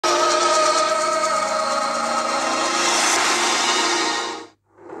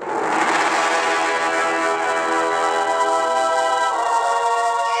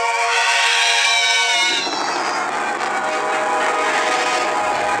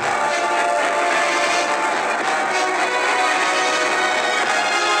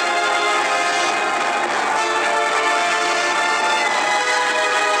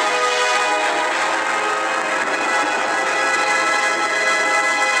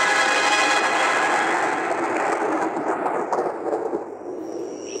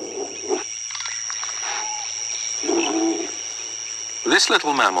This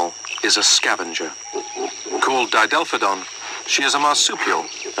little mammal is a scavenger. Called Didelphodon, she is a marsupial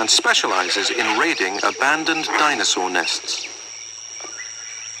and specializes in raiding abandoned dinosaur nests.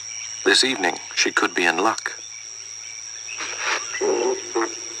 This evening, she could be in luck.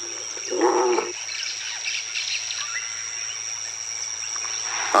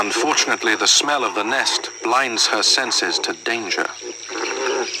 Unfortunately, the smell of the nest blinds her senses to danger.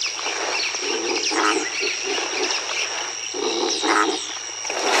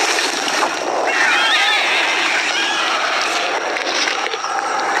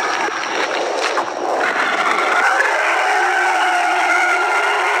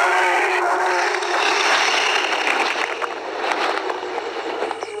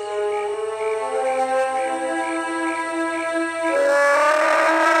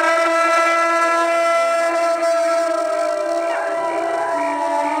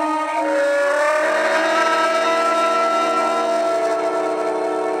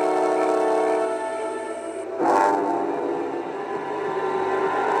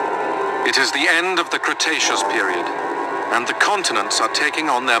 It is the end of the Cretaceous period, and the continents are taking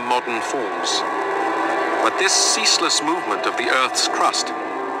on their modern forms. But this ceaseless movement of the Earth's crust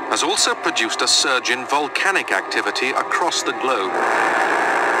has also produced a surge in volcanic activity across the globe.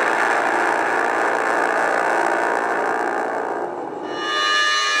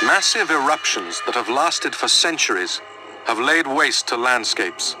 Massive eruptions that have lasted for centuries have laid waste to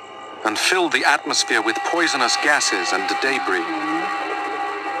landscapes and filled the atmosphere with poisonous gases and debris.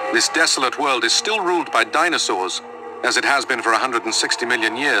 This desolate world is still ruled by dinosaurs, as it has been for 160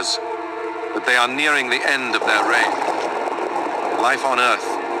 million years, but they are nearing the end of their reign. Life on Earth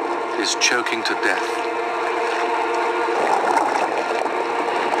is choking to death.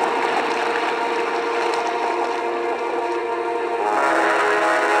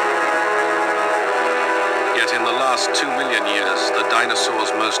 Yet in the last 2 million years, the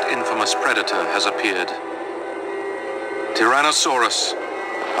dinosaur's most infamous predator has appeared. Tyrannosaurus,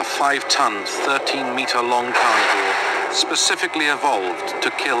 a 5-ton, 13-meter-long carnivore, specifically evolved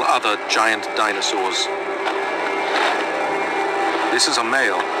to kill other giant dinosaurs. This is a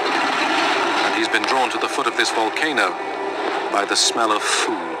male, and he's been drawn to the foot of this volcano by the smell of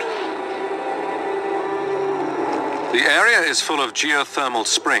food. The area is full of geothermal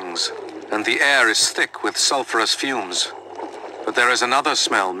springs, and the air is thick with sulfurous fumes. But there is another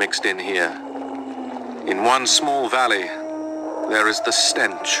smell mixed in here. In one small valley, there is the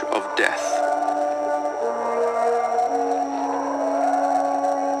stench of death.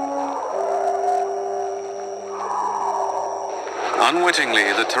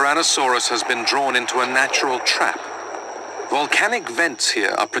 Unwittingly, the Tyrannosaurus has been drawn into a natural trap. Volcanic vents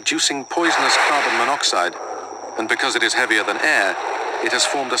here are producing poisonous carbon monoxide, and because it is heavier than air, it has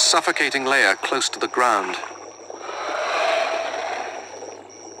formed a suffocating layer close to the ground.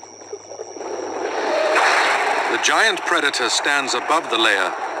 The giant predator stands above the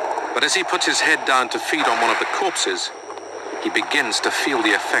layer, but as he puts his head down to feed on one of the corpses, he begins to feel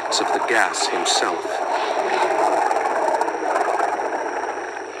the effects of the gas himself.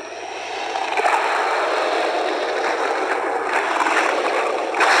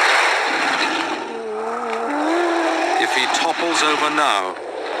 If he topples over now,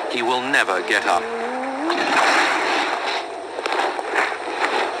 he will never get up.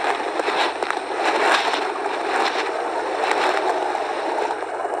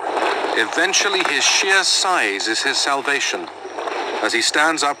 Eventually, his sheer size is his salvation. As he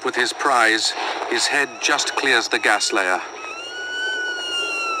stands up with his prize, his head just clears the gas layer.